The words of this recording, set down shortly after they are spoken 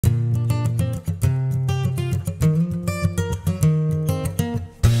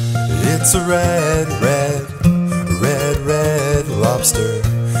It's a red, red, red, red lobster.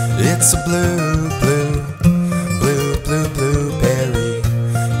 It's a blue, blue, blue, blue, blueberry.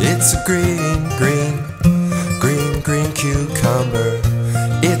 It's a green, green, green, green cucumber.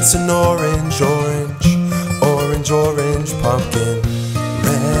 It's an orange, orange, orange, orange pumpkin.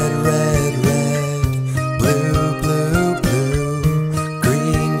 Red, red, red, blue, blue, blue,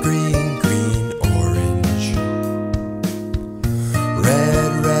 green, green, green, orange.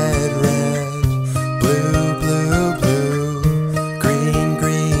 Red, red, red, blue, blue, blue, green,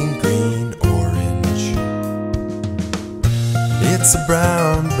 green, green, orange. It's a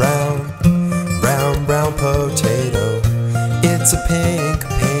brown, brown, brown, brown potato. It's a pink,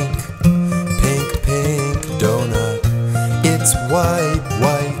 pink, pink, pink donut. It's white,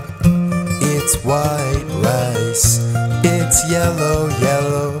 white, it's white rice. It's yellow,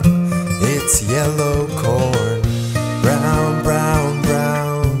 yellow, it's yellow corn. Brown, brown,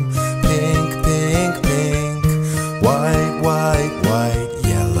 brown, pink, pink, pink, white, white, white,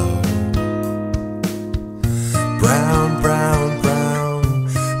 yellow. Brown, brown, brown,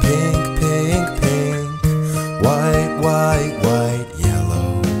 pink, pink, pink, white, white, white,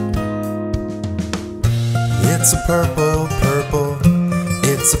 yellow. It's a purple, purple,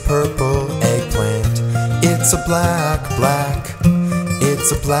 it's a purple eggplant. It's a black, black,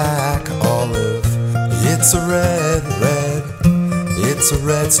 it's a black olive. It's a red, red, it's a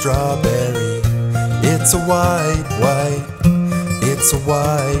red strawberry. It's a white, white, it's a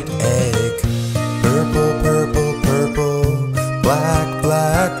white egg. Purple, purple, purple, black,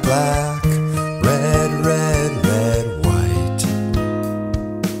 black, black, red, red, red, white.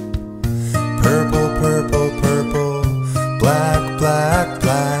 Purple, purple, purple, black, black,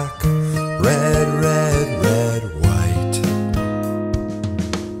 black, red, red, red, white.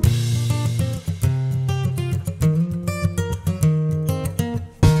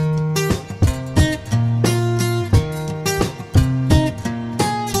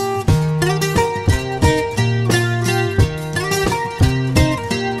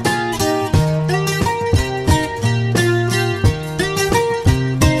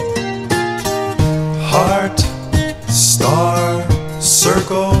 Heart, star,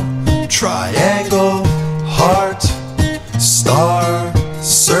 circle, triangle. Heart, star,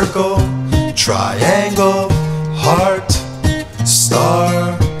 circle, triangle. Heart,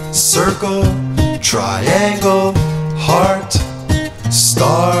 star, circle, triangle. Heart,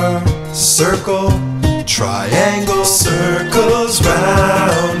 star, circle, triangle. Circles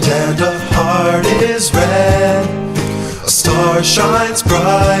round and a heart is red. A star shines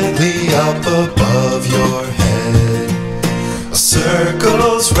brightly up above your head. A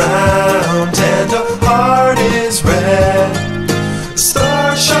circle's round and a heart is red. A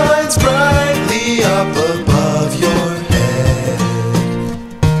star shines brightly up above your head.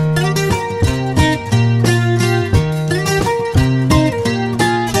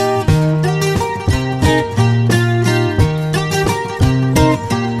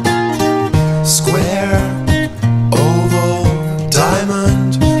 Square, oval,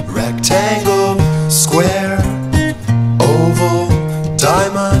 diamond, rectangle. Square, oval,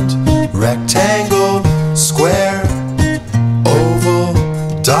 diamond, rectangle. Square, oval,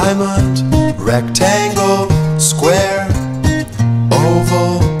 diamond, rectangle. Square,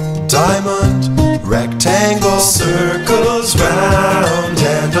 oval, diamond, rectangle. Circles round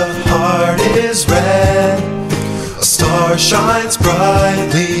and a heart is red. A star shines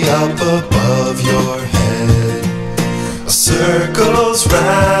brightly up above your head. A circle's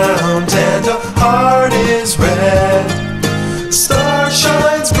round and a heart is red. A star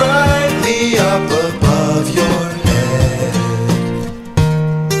shines brightly up above your head.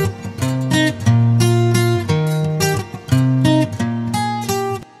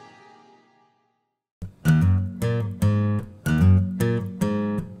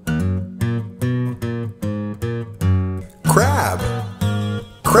 Crab,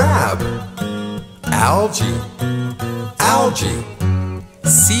 crab. Algae, algae.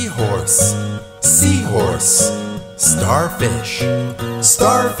 Seahorse, seahorse. Starfish,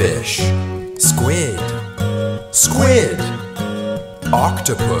 starfish. Squid, squid.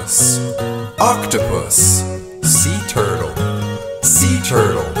 Octopus, octopus. Sea turtle, sea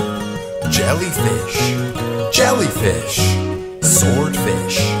turtle. Jellyfish, jellyfish.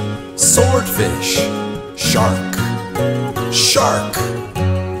 Swordfish, swordfish. Shark, shark.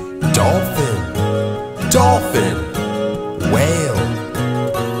 Dolphin, dolphin. Whale,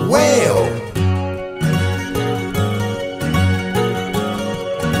 whale.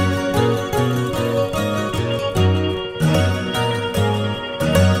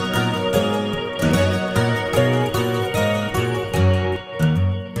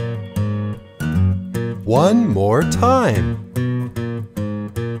 one more time.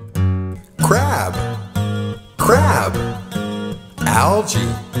 Crab, crab.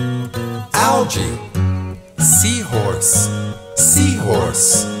 Algae, algae. Seahorse,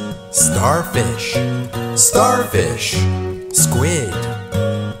 seahorse. Starfish, starfish. Squid,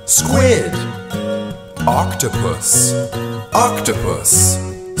 squid. Octopus, octopus.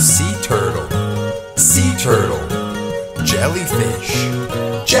 Sea turtle, sea turtle. Jellyfish,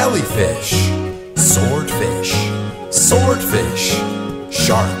 jellyfish. Swordfish, swordfish.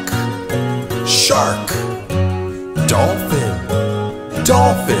 Shark, shark. Dolphin,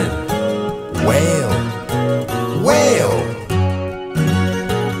 dolphin. Whale, whale.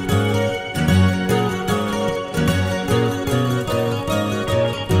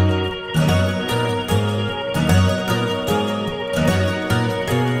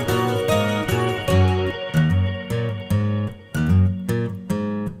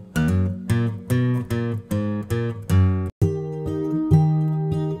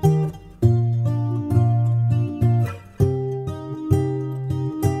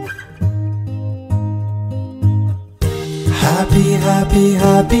 Happy, happy,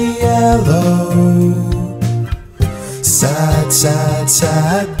 happy yellow. Sad, sad,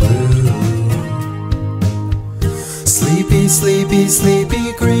 sad blue. Sleepy, sleepy,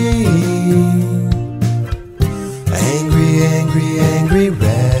 sleepy green. Angry, angry, angry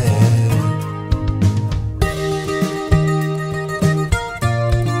red.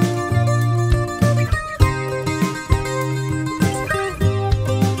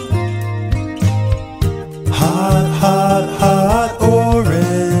 Hot, hot, hot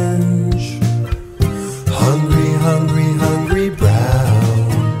orange. Hungry, hungry, hungry brown.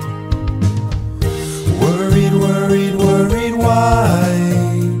 Worried, worried, worried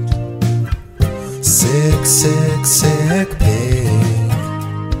white. Sick, sick, sick pig.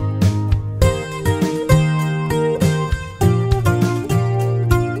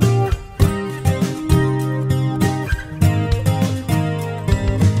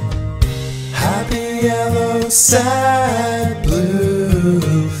 Happy yellow, sad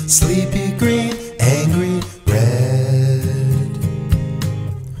blue. Sleepy green, angry red.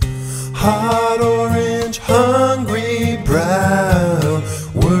 Hot orange, hungry brown.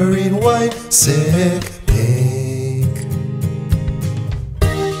 Worried white, sick pink.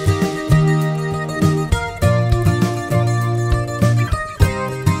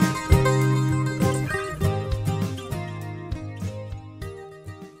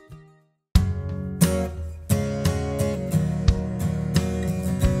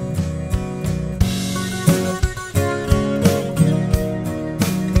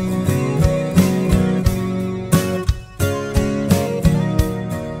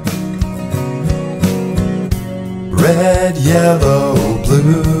 Red, yellow,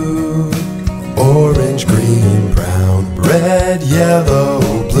 blue. Orange, green, brown. Red, yellow,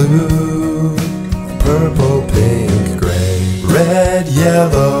 blue. Purple, pink, gray. Red,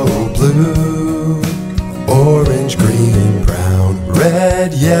 yellow, blue. Orange, green, brown.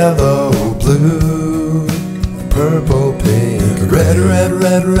 Red, yellow, blue. Purple, pink, red, red,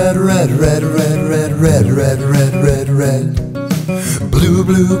 red, red, red, red, red, red, red, red, red, red, red. Blue,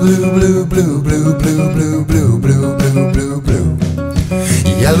 blue, blue, blue, blue, blue, blue, blue, blue, blue, blue, blue, blue.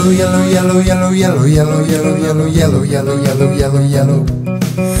 Yellow, yellow, yellow, yellow, yellow, yellow, yellow, yellow, yellow, yellow, yellow, yellow.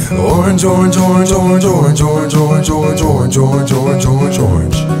 Orange, orange, orange, orange, orange, orange, orange, orange, orange, orange, orange, orange,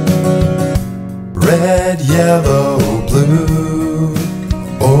 orange. Red, yellow, blue.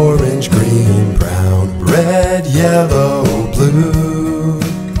 Orange, green, brown. Red, yellow, blue.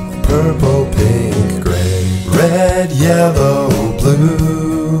 Purple, pink, gray. Red, yellow,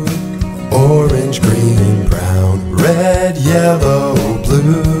 blue. Orange, green, brown. Red, yellow,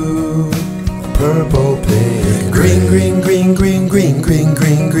 blue. Purple, pink, green, green, green, green, green, green,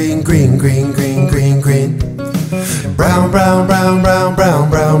 green, green, green, green, green, green, green. Brown, brown, brown, brown, brown,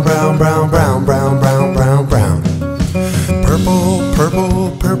 brown, brown, brown, brown, brown, brown, brown, brown. Purple,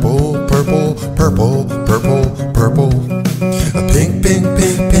 purple, purple, purple, purple, purple, purple. Pink, pink,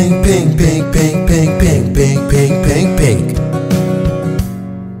 pink, pink, pink, pink, pink, pink, pink, pink, pink, pink, pink.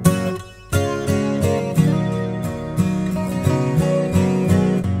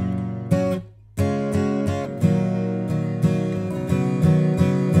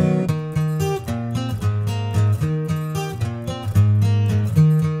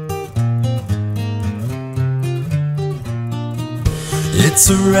 It's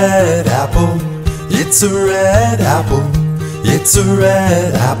a red apple, it's a red apple, it's a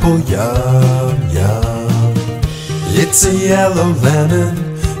red apple, yum, yum. It's a yellow lemon,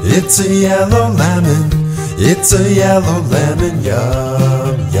 it's a yellow lemon, it's a yellow lemon,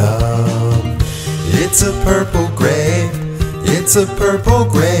 yum, yum. It's a purple grape. It's a purple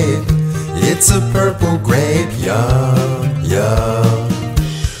grape. It's a purple grape. Yum, yum.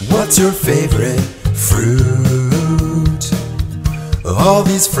 What's your favorite fruit? All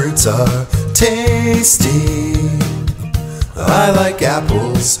these fruits are tasty. I like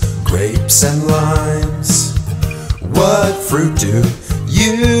apples, grapes, and limes. What fruit do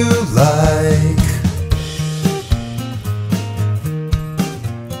you like?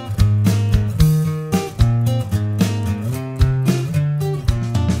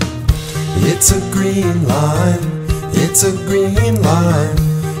 It's a green lime. It's a green lime.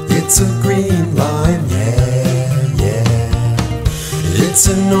 It's a green lime, yeah, yeah. It's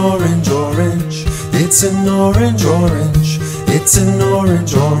an orange, orange. It's an orange, orange. It's an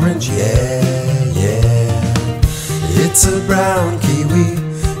orange, orange, yeah, yeah. It's a brown kiwi.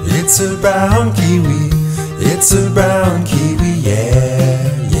 It's a brown kiwi. It's a brown kiwi,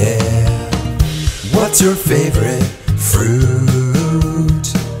 yeah, yeah. What's your favorite fruit?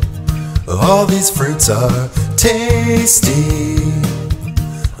 All these fruits are tasty.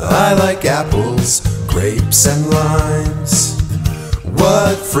 I like apples, grapes, and limes.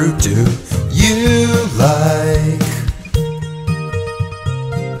 What fruit do you like?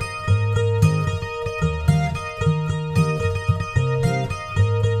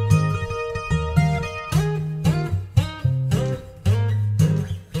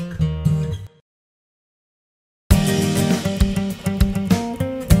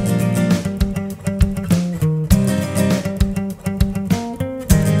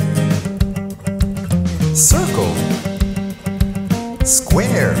 Circle,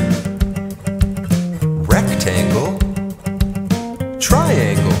 square, rectangle,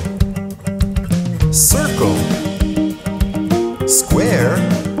 triangle. Circle, square,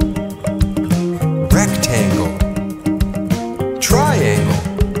 rectangle, triangle.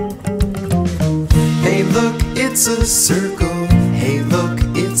 Hey look, it's a circle. Hey look,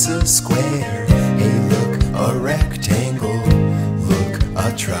 it's a square. Hey look, a rectangle. Look,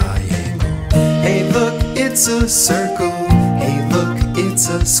 a triangle. Hey look, it's a circle. Hey look, it's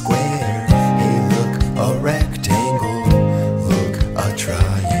a square. Hey look, a rectangle. Look, a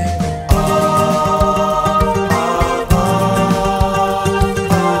triangle.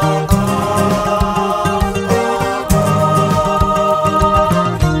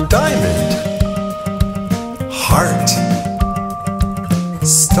 Diamond, heart,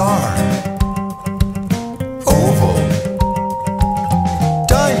 star, oval.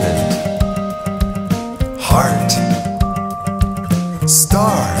 Diamond, heart,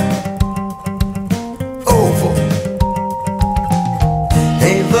 star, oval.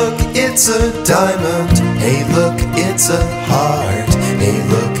 Hey look, it's a diamond. Hey look, it's a heart. Hey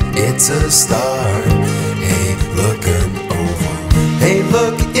look, it's a star. Hey look, an oval. Hey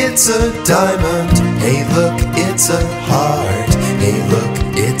look, it's a diamond. Hey look, it's a heart. Hey look,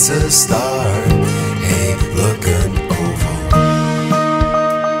 it's a star. Hey look, an oval.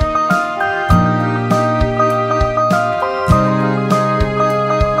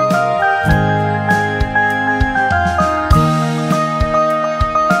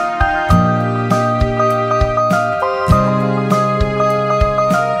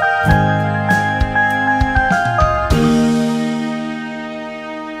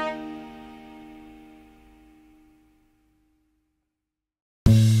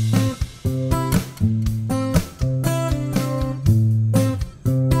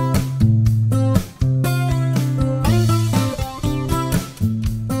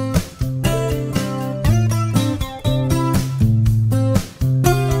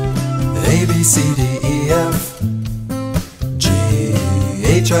 A, B, C, D, E, F, G,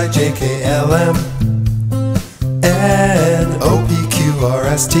 H, I, J, K, L, M, N, O, P, Q, R,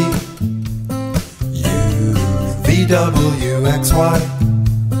 S, T, U, V, W, X, Y,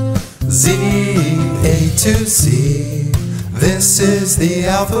 Z, A to Z. This is the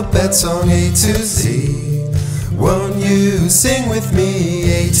alphabet song A to Z. Won't you sing with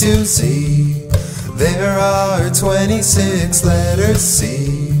me A to Z? There are 26 letters,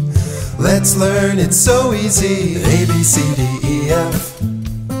 C. Let's learn, it's so easy. A, B, C, D, E, F,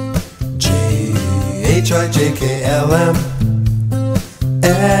 G, H, I, J, K, L, M,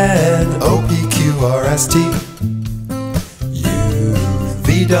 N, O, P, Q, R, S, T, U,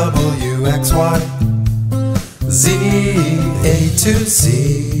 V, W, X, Y, Z, A to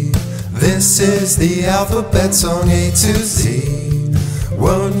Z. This is the alphabet song A to Z.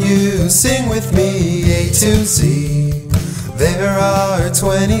 Won't you sing with me A to Z? There are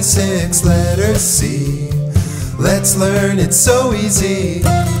 26 letters, C. Let's learn, it's so easy.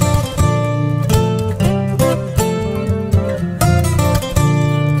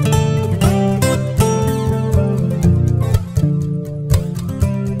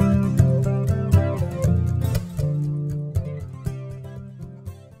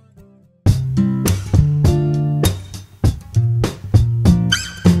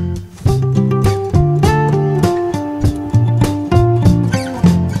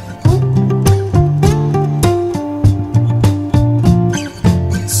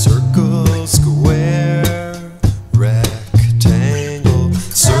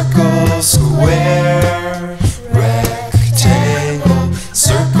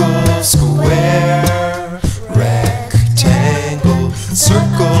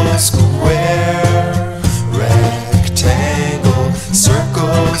 circle, square, rectangle,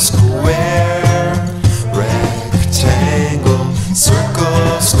 circle, square, rectangle,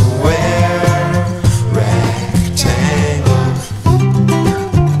 circle, square, rectangle.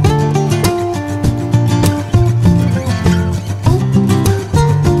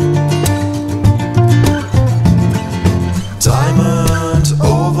 Diamond,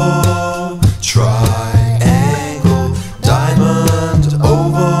 oval, triangle, diamond,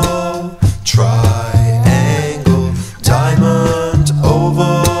 oval, triangle, diamond,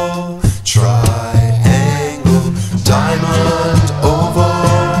 oval, triangle, diamond,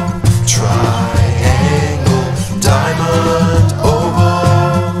 oval, triangle, diamond,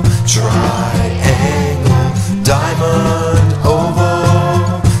 oval, triangle, diamond,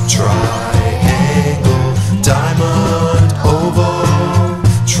 oval, triangle, diamond, oval,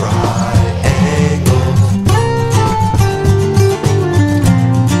 triangle.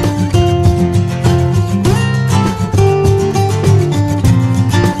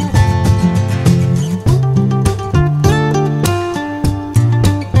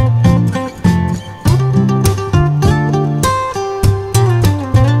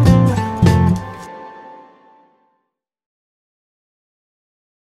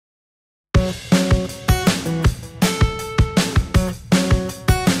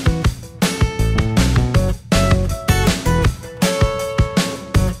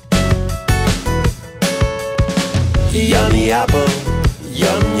 Yummy apple,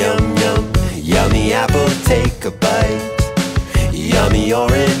 yum, yum, yum. Yummy apple, take a bite. Yummy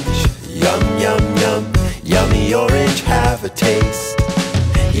orange, yum, yum, yum. Yummy orange, have a taste.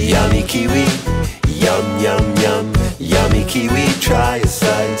 Yummy kiwi, yum, yum, yum. Yummy kiwi, try a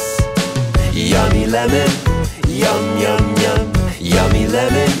slice. Yummy lemon, yum, yum, yum. Yummy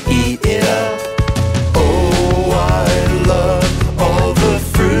lemon, eat it up. Oh, I love all the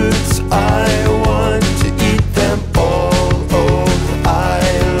fruits. I want to eat them all. Oh, I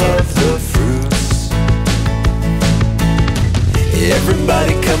love the fruits.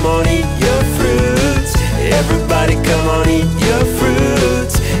 Everybody come on, eat your fruits. Everybody come on, eat your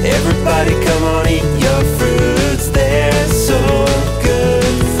fruits. Everybody come on, eat your fruits. They're so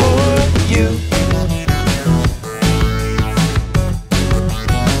good for you.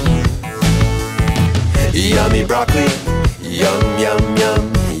 Yummy broccoli, yum, yum,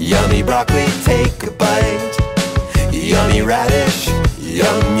 yum. Yummy broccoli, take a bite. Yummy radish,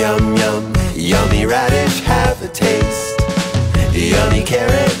 yum, yum, yum. Yummy radish, have a taste. Yummy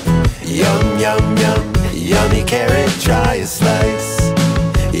carrot, yum, yum, yum. Yummy carrot, try a slice.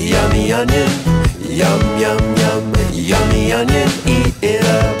 Yummy onion, yum, yum, yum. Yummy onion, eat it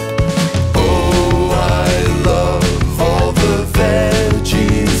up. Oh, I love all the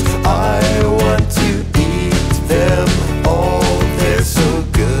veggies. I want to eat them all. They're so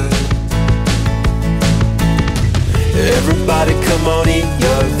good. Everybody come on, eat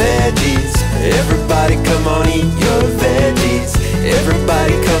your veggies. Everybody come on, eat your veggies.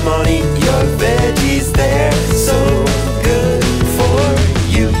 Everybody come on, eat your veggies. They're so good for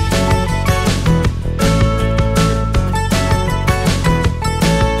you.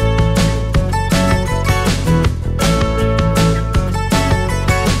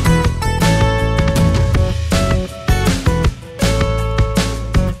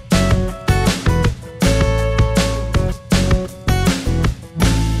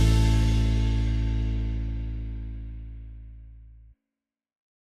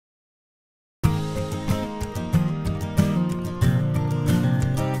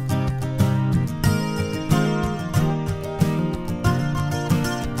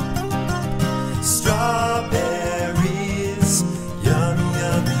 Strawberries, yummy,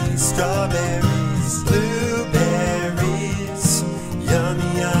 yummy strawberries. Blueberries, yummy,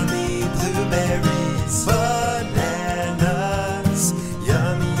 yummy blueberries. Bananas,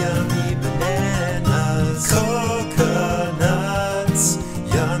 yummy, yummy bananas. Coconuts,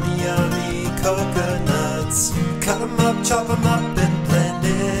 yummy, yummy coconuts. Cut 'em up, chop 'em up and blend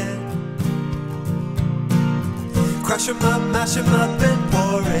it. Crush 'em up, mash 'em up and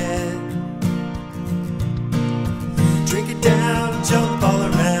pour it. Drink it down, jump all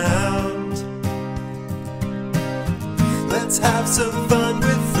around. Let's have some fun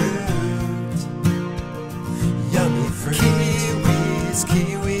with fruit. Yummy fruit. Kiwis,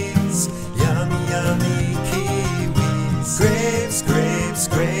 kiwis. Yummy, yummy kiwis. Grapes, grapes,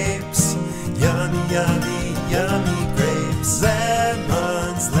 grapes. Yummy, yummy, yummy grapes.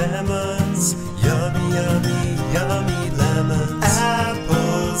 Lemons, lemons. Yummy, yummy, yummy lemons.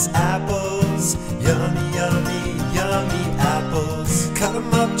 Apples, apples. Yummy, yummy, yummy apples. Cut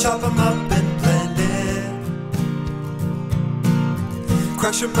 'em up, chop 'em up and blend it.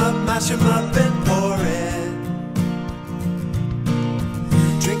 Crush 'em up, mash 'em up and pour it.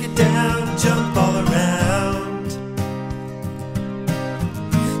 Drink it down, jump all around.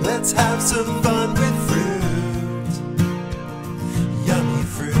 Let's have some fun with fruit. Yummy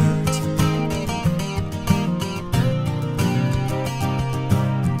fruit.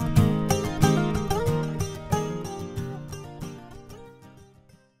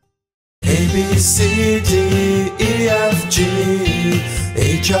 A, B, C, D, E, F, G,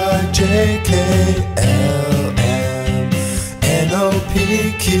 H, I, J, K, L, M, N, O,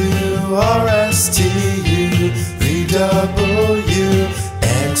 P, Q, R, S, T, U, V, W,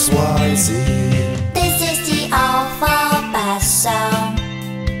 X, Y, Z. This is the alphabet song.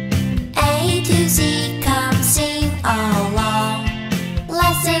 A to Z, come sing along.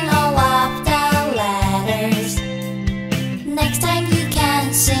 Let's sing all of the letters. Next time you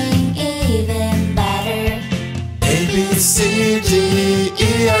can sing even better. A, B, C, D,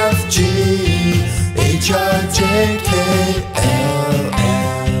 E, F, G, H, I, J, K, L,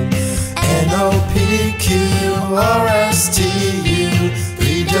 M, N, O, P, Q, R, S, T, U, V,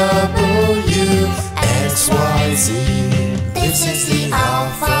 W, X, Y, Z. This is the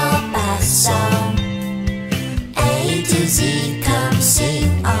alphabet song. A to Z, come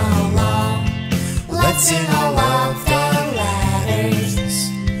sing along. Let's sing all of the letters.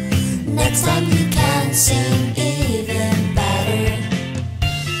 Next time you can sing even better.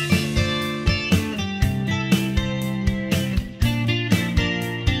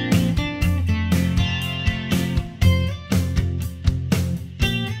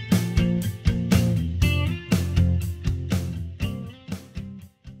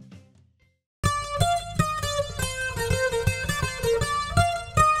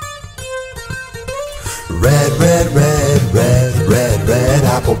 Red, red, red, red, red, red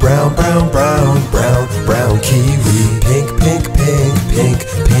apple. Brown, brown, brown, brown, brown kiwi. Pink, pink, pink, pink,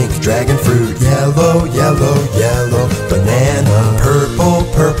 pink dragon fruit. Yellow, yellow, yellow banana. Purple,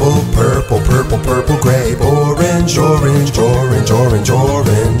 purple, purple, purple, purple grape. Orange, orange, orange, orange,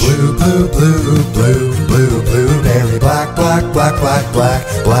 orange. Blue, blue, blue, blue, blue, blueberry. Black, black, black, black, black,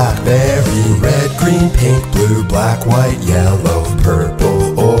 blackberry. Red, green, pink, blue, black, white, yellow.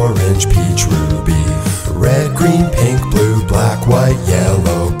 Purple, orange, peach, ruby. Red, green, pink, blue, black, white,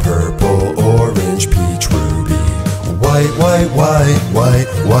 yellow, purple, orange, peach, ruby. White, white, white, white,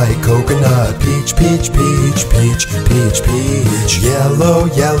 white coconut. Peach, peach, peach, peach, peach, peach. Yellow,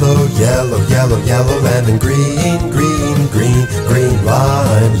 yellow, yellow, yellow, yellow lemon. Green, green, green, green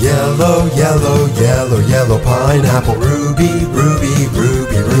lime. Yellow, yellow, yellow, yellow pineapple. Ruby, ruby,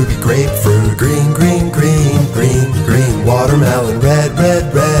 ruby, ruby grapefruit. Green, green, green, green, green watermelon. Red,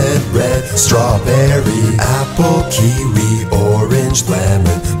 red, red, red strawberry. Apple, kiwi, orange,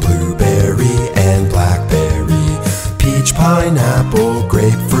 lemon, blueberry, and blackberry. Peach, pineapple,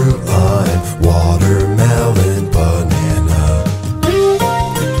 grapefruit, lime, watermelon, banana.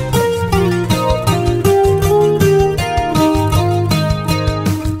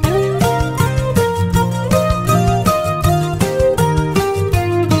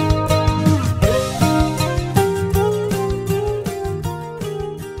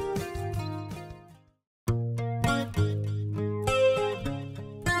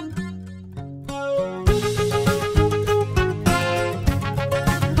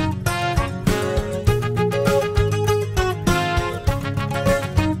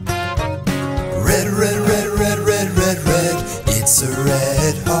 Red, red, red, red, red, red, red. It's a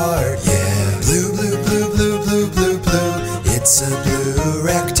red heart, yeah. Blue, blue, blue, blue, blue, blue, blue. It's a blue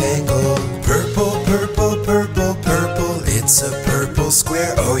rectangle. Purple, purple, purple, purple. It's a purple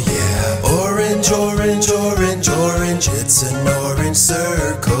square, oh yeah. Orange, orange, orange, orange. It's an orange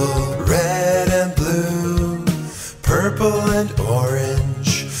circle. Red and blue, purple and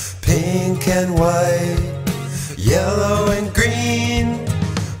orange, pink and white, yellow and green.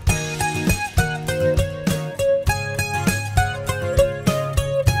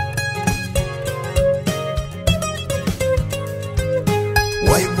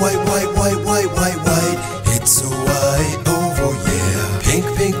 White, white, white, white, white, white, white. It's a white oval, yeah. Pink,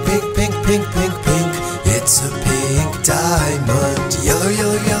 pink, pink, pink, pink, pink, pink. It's a pink diamond. Yellow,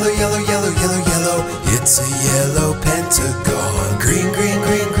 yellow, yellow, yellow, yellow, yellow, yellow. It's a yellow pentagon. Green, green,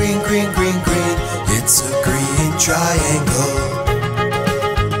 green, green, green, green, green. It's a green triangle.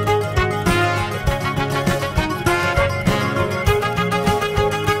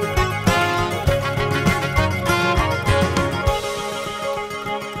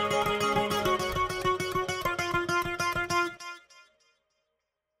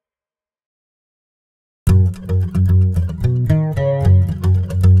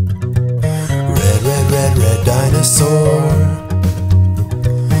 Red, red, red, red dinosaur.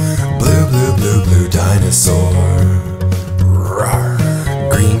 dinosaur. Rawr.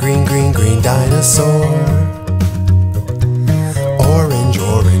 Green, green, green, green dinosaur. Orange,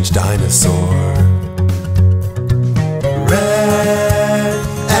 orange dinosaur. Red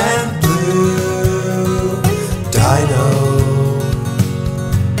and blue dino.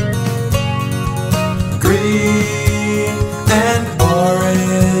 Green and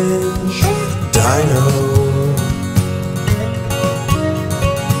orange dino.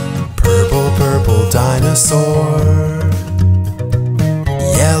 Purple, purple dinosaur.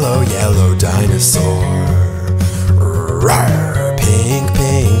 Yellow, yellow dinosaur. Rawr. Pink,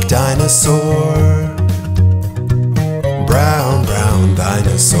 pink dinosaur. Brown, brown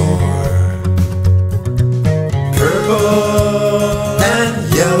dinosaur. Purple and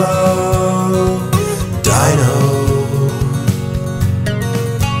yellow dino.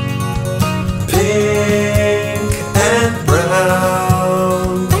 Pink and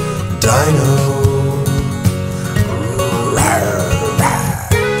brown dino.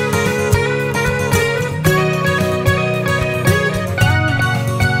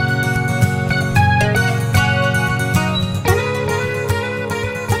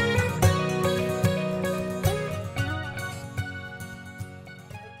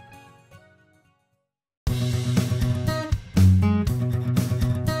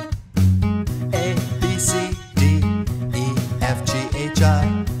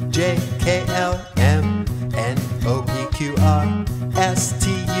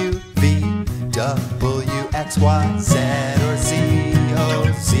 Z or Z,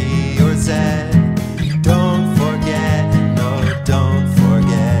 O, Z or Z. Don't forget, no, don't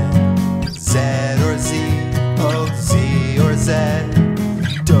forget. Z or Z, O, Z or Z.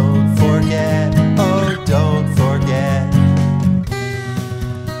 Don't forget, oh, don't forget.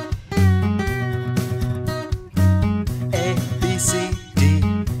 A, B, C, D,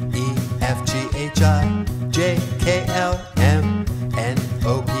 E, F, G, H, I, J, K, L, M, N,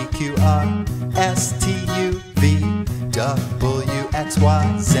 O, P, Q, R, S, T, U, V, W, X,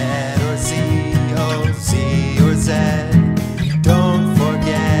 Y, Z or Z, O, Z or Z. Don't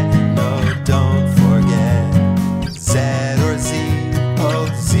forget, no, don't forget. Z or Z, O,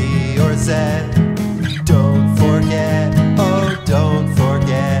 Z or Z. Don't forget, oh, don't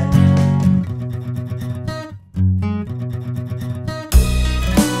forget.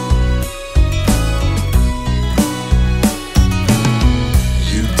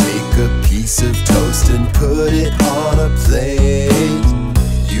 You take a piece of toast and put it on a plate.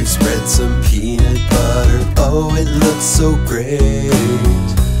 You spread some peanut butter, oh, it looks so great.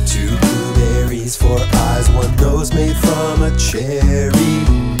 2 blueberries, 4 eyes, 1 nose made from a cherry.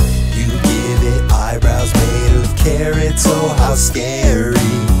 You give it eyebrows made of carrots, oh, how scary.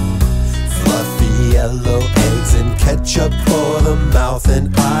 Fluffy yellow eggs and ketchup for the mouth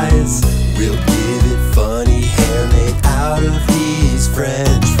and eyes. We'll give it funny hair made out of these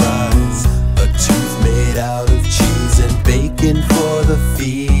French fries. A tooth made out of cheese and bacon for the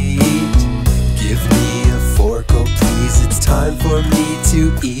feet. Give me a fork, oh please, it's time for me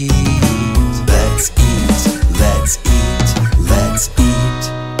to eat. Let's eat, let's eat, let's eat.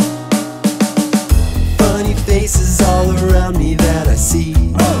 Funny faces all around me that I see.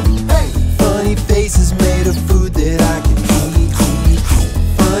 Funny faces made of food that I can eat.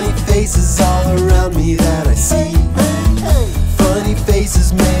 Funny faces all around me that I see. Funny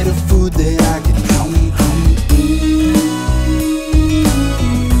faces made of food that I can eat.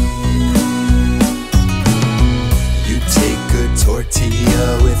 You take a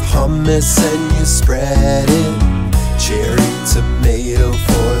tortilla with hummus and you spread it. Cherry tomato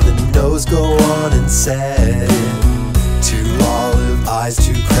for the nose, go on and set it. 2 olive eyes,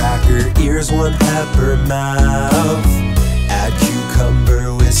 2 cracker ears, 1 pepper mouth. Add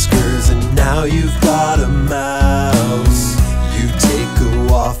cucumber whiskers and now you've got a mouse. You take a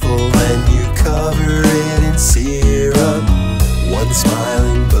waffle and you cover it in syrup. 1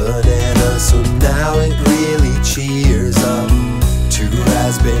 smiling banana, so now it really cheers up. 2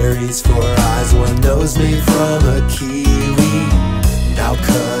 raspberries, 4 eyes, 1 nose made from a kiwi. Now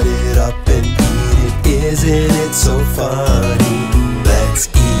cut it up and eat it, isn't it so funny? Let's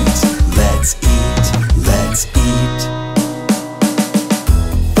eat, let's eat, let's eat.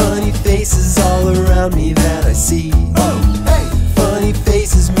 Funny faces all around me that I see. Funny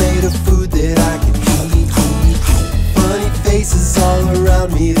faces made of food that I can eat. Funny faces all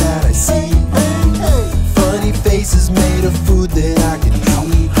around me that I see. Funny faces made of food that I can eat.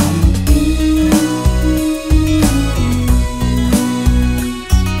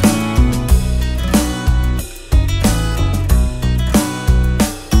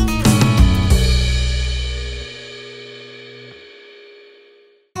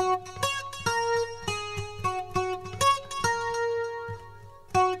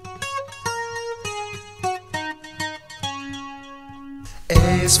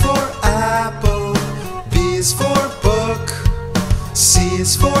 is for apple, B is for book, C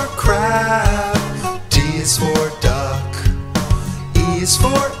is for crab, D is for duck, E is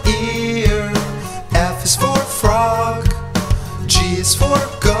for ear, F is for frog, G is for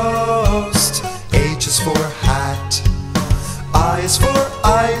ghost, H is for hat, I is for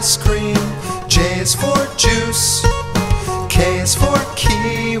ice cream, J is for juice, K is for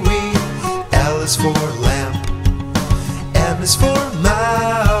kiwi, L is for lamp, M is for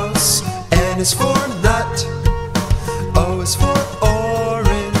mouse, N is for nut, O is for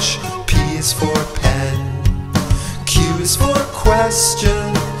orange, P is for pen, Q is for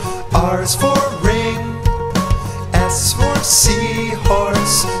question, R is for ring, S is for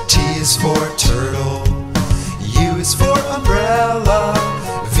seahorse, T is for turtle, U is for umbrella,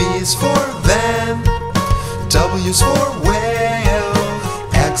 V is for van, W is for whale,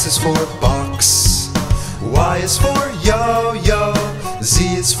 X is for box, Y is for yo-yo,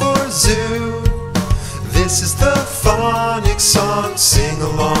 Z is for zoo. This is the phonics song, sing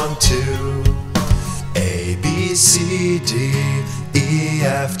along to. A, B, C, D, E,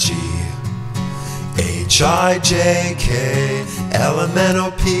 F, G, H, I, J, K, L, M, N,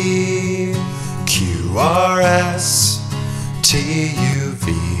 O, P, Q, R, S, T, U,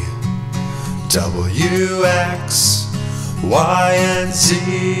 V, W, X, Y, and Z.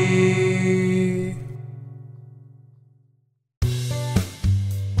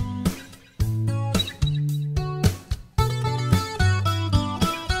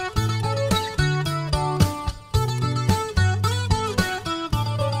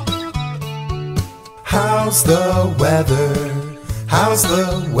 How's the weather? How's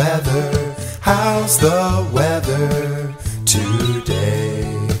the weather? How's the weather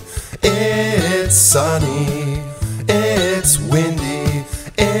today? It's sunny, it's windy,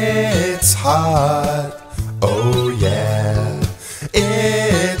 it's hot, oh yeah.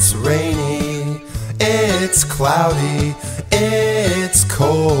 It's rainy, it's cloudy, it's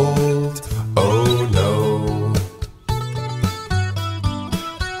cold, oh no.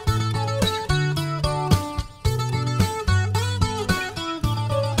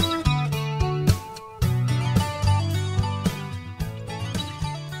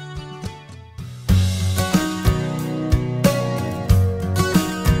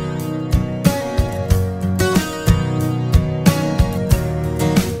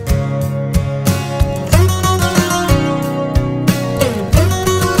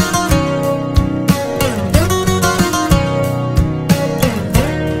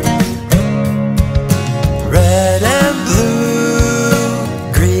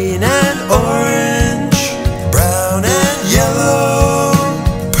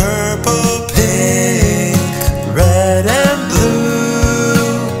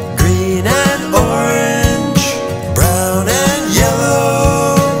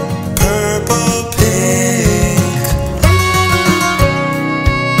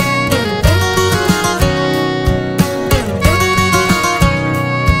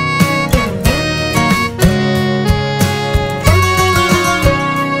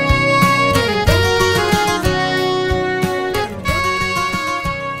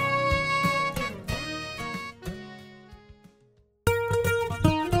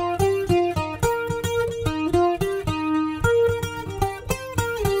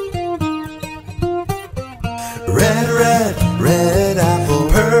 Red, red, red apple,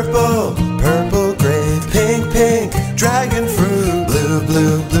 purple, purple grape, pink, pink, dragon fruit, blue,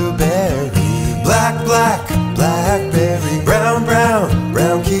 blue, blueberry, black, black, blackberry, brown, brown,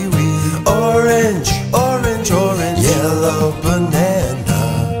 brown kiwi, orange, orange, orange, yellow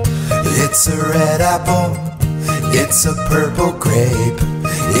banana. It's a red apple, it's a purple grape,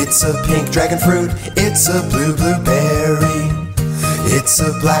 it's a pink dragon fruit, it's a blue, blueberry, it's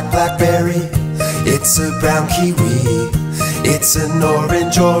a black, blackberry, it's a brown kiwi, it's an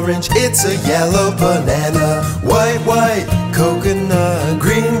orange, orange, it's a yellow banana, white, white, coconut,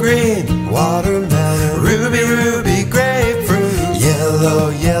 green, green, watermelon, ruby, ruby, grapefruit, yellow,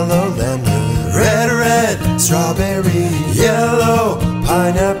 yellow lemon, red, red, strawberry, yellow,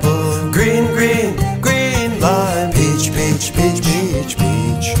 pineapple, green, green, green lime, peach, peach, peach, peach,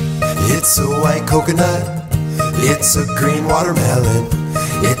 peach. It's a white coconut, it's a green watermelon,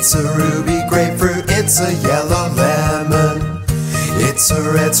 it's a ruby grapefruit, it's a yellow lemon, it's a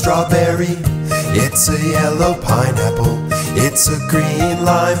red strawberry, it's a yellow pineapple, it's a green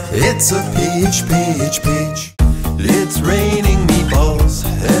lime, it's a peach, peach, peach. It's raining meatballs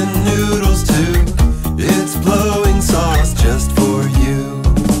and noodles too, it's blowing sauce just for you,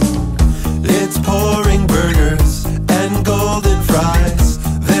 it's pouring burgers and golden fries,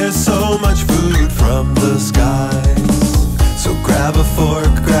 there's so much food from the skies. So grab a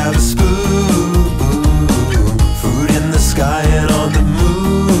fork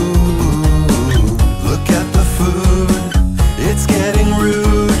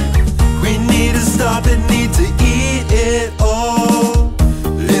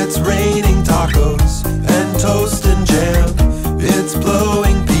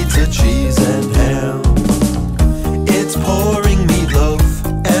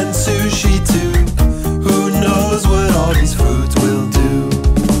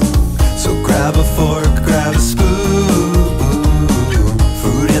Grab a fork, grab a spoon.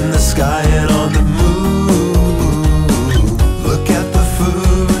 Food in the sky and on the moon. Look at the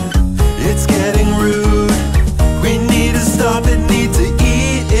food, it's getting rude. We need to stop it, need to